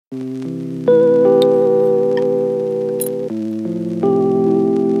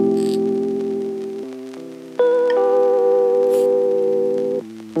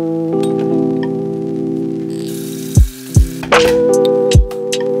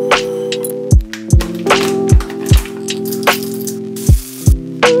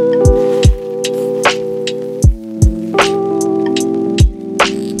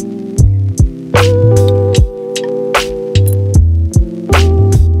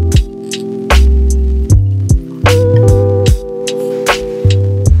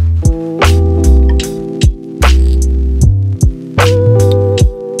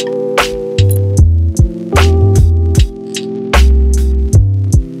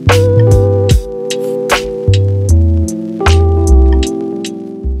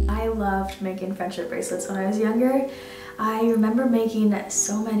Friendship bracelets when I was younger. I remember making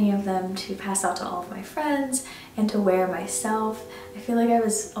so many of them to pass out to all of my friends and to wear myself. I feel like I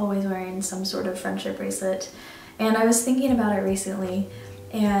was always wearing some sort of friendship bracelet, and I was thinking about it recently,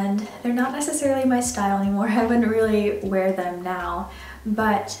 and they're not necessarily my style anymore. I wouldn't really wear them now,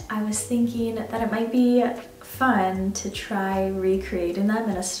 but I was thinking that it might be fun to try recreating them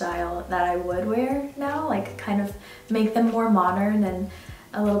in a style that I would wear now, like kind of make them more modern and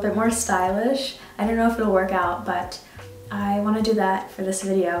a little bit more stylish. I don't know if it'll work out, but I want to do that for this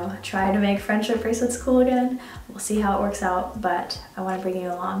video. Try to make friendship bracelets cool again. We'll see how it works out, but I want to bring you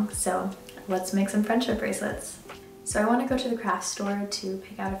along, so let's make some friendship bracelets. So I want to go to the craft store to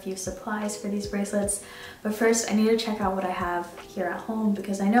pick out a few supplies for these bracelets, but first I need to check out what I have here at home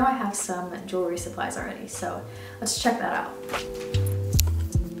because I know I have some jewelry supplies already, so let's check that out.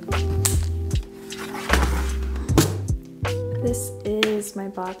 This is my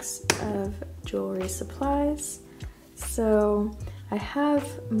box of jewelry supplies. So I have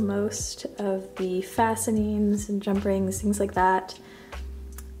most of the fastenings and jump rings, things like that,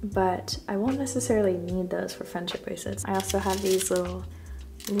 but I won't necessarily need those for friendship bracelets. I also have these little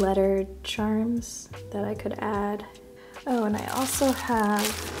letter charms that I could add. Oh, and I also have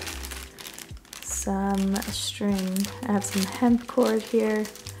some string. I have some hemp cord here,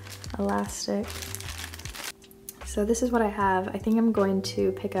 elastic. So this is what I have. I think I'm going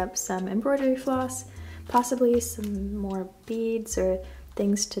to pick up some embroidery floss, possibly some more beads or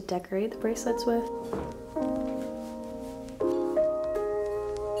things to decorate the bracelets with.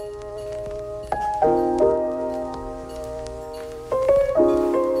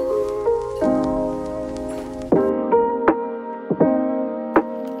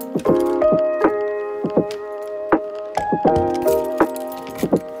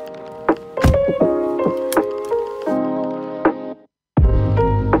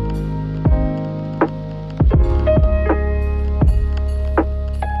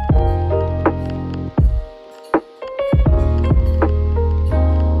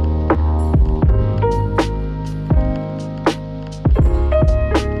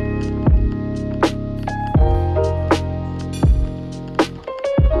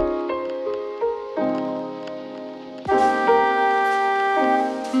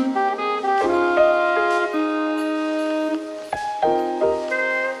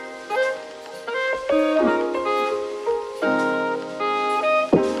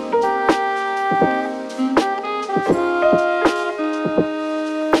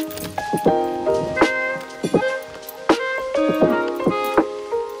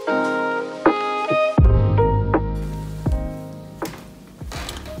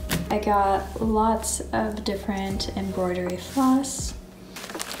 I got lots of different embroidery floss.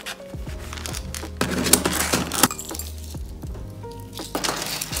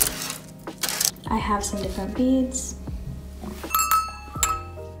 I have some different beads.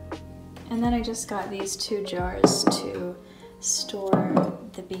 And then I just got these 2 jars to store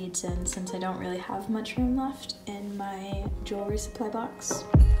the beads in since I don't really have much room left in my jewelry supply box.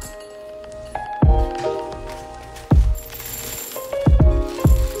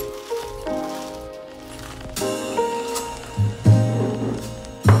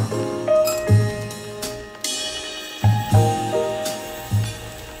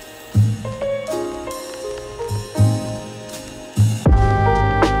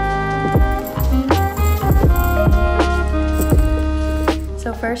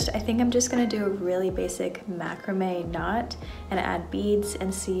 First, I think I'm just gonna do a really basic macrame knot and add beads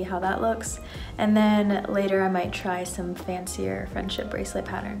and see how that looks. And then later I might try some fancier friendship bracelet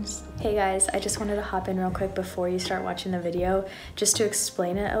patterns. Hey guys, I just wanted to hop in real quick before you start watching the video just to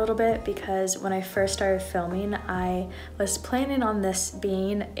explain it a little bit, because when I first started filming, I was planning on this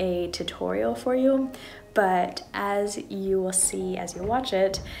being a tutorial for you, but as you will see as you watch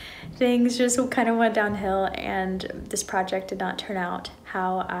it, things just kind of went downhill and this project did not turn out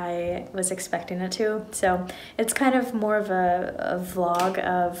how I was expecting it to. So it's kind of more of a vlog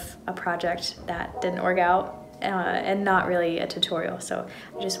of a project that didn't work out and not really a tutorial. So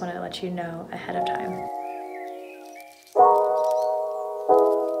I just want to let you know ahead of time.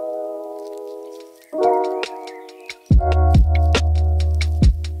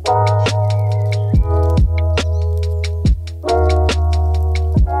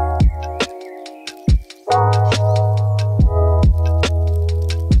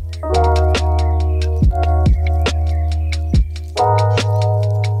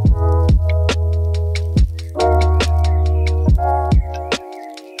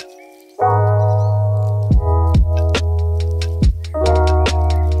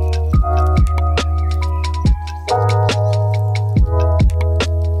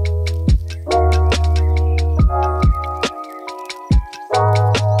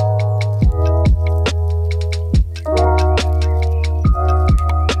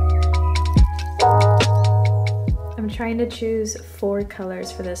 Trying to choose 4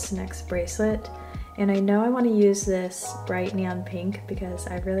 colors for this next bracelet, and I know I want to use this bright neon pink because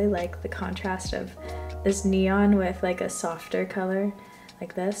I really like the contrast of this neon with like a softer color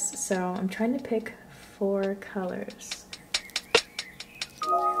like this. So I'm trying to pick 4 colors.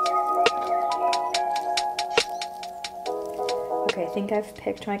 Okay, I think I've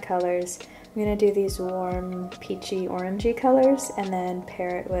picked my colors. I'm gonna do these warm peachy orangey colors and then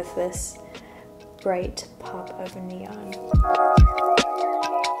pair it with this bright pop of neon.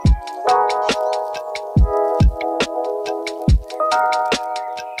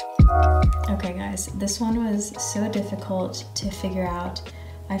 Okay guys, this one was so difficult to figure out.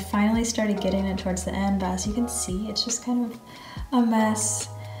 I finally started getting it towards the end, but as you can see, it's just kind of a mess.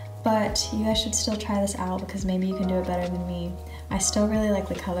 But you guys should still try this out because maybe you can do it better than me. I still really like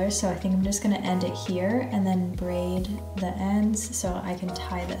the colors, so I think I'm just gonna end it here and then braid the ends so I can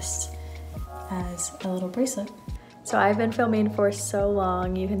tie this as a little bracelet. So I've been filming for so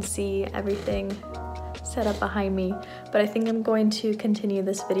long, you can see everything set up behind me, but I think I'm going to continue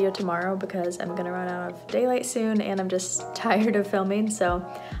this video tomorrow because I'm gonna run out of daylight soon and I'm just tired of filming, so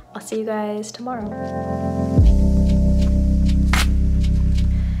I'll see you guys tomorrow.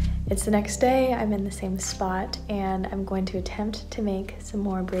 It's the next day, I'm in the same spot, and I'm going to attempt to make some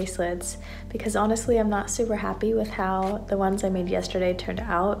more bracelets because honestly I'm not super happy with how the ones I made yesterday turned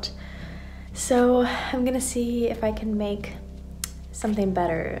out. So I'm gonna see if I can make something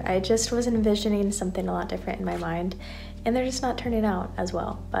better. I just was envisioning something a lot different in my mind and they're just not turning out as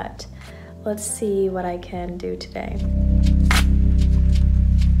well, but let's see what I can do today.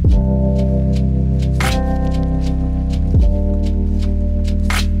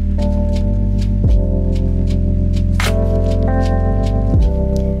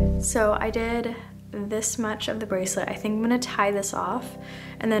 So I did this much of the bracelet. I think I'm gonna tie this off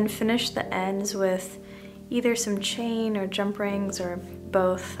and then finish the ends with either some chain or jump rings or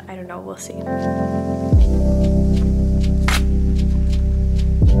both. I don't know, we'll see.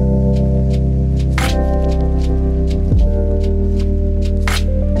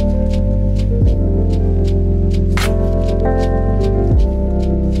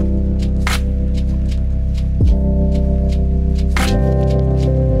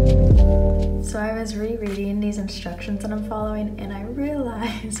 Instructions that I'm following and I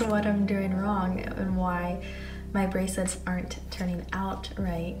realize what I'm doing wrong and why my bracelets aren't turning out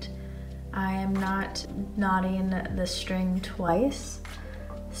right. I am not knotting the string twice,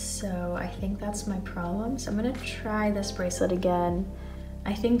 so I think that's my problem. So I'm gonna try this bracelet again.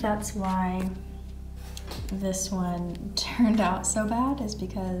 I think that's why this one turned out so bad, is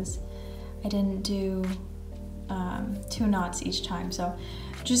because I didn't do 2 knots each time. So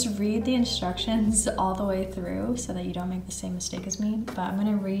just read the instructions all the way through so that you don't make the same mistake as me. But I'm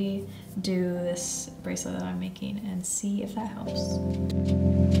gonna redo this bracelet that I'm making and see if that helps.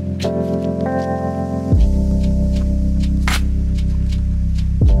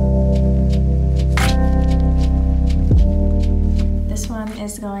 This one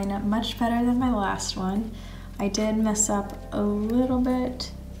is going much better than my last one. I did mess up a little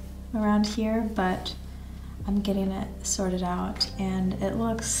bit around here, but I'm getting it sorted out and it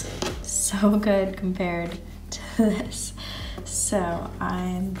looks so good compared to this. So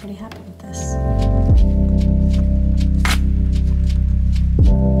I'm pretty happy with this.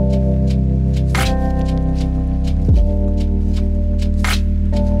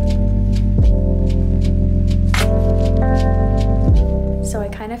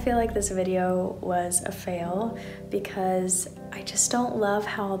 kind of feel like this video was a fail because I just don't love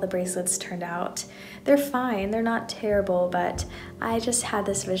how the bracelets turned out. They're fine, they're not terrible, but I just had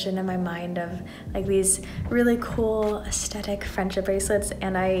this vision in my mind of like these really cool aesthetic friendship bracelets,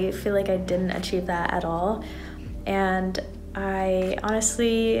 and I feel like I didn't achieve that at all. And I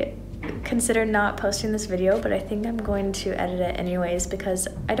honestly considered not posting this video, but I think I'm going to edit it anyways because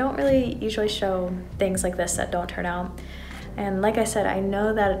I don't really usually show things like this that don't turn out. And like I said, I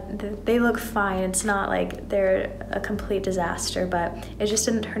know that they look fine. It's not like they're a complete disaster, but it just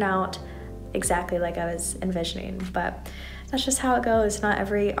didn't turn out exactly like I was envisioning. But that's just how it goes. Not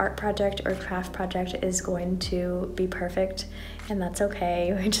every art project or craft project is going to be perfect, and that's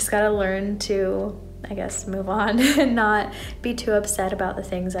okay. We just gotta learn to, I guess, move on and not be too upset about the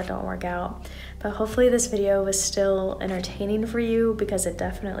things that don't work out. But hopefully this video was still entertaining for you, because it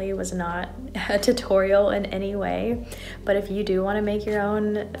definitely was not a tutorial in any way. But if you do want to make your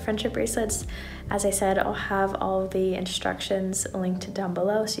own friendship bracelets, as I said, I'll have all of the instructions linked down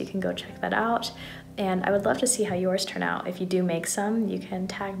below so you can go check that out. And I would love to see how yours turn out. If you do make some, you can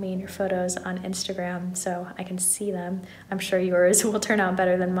tag me in your photos on Instagram so I can see them. I'm sure yours will turn out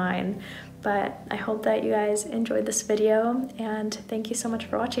better than mine. But I hope that you guys enjoyed this video, and thank you so much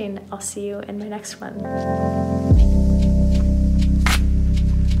for watching. I'll see you in my next one.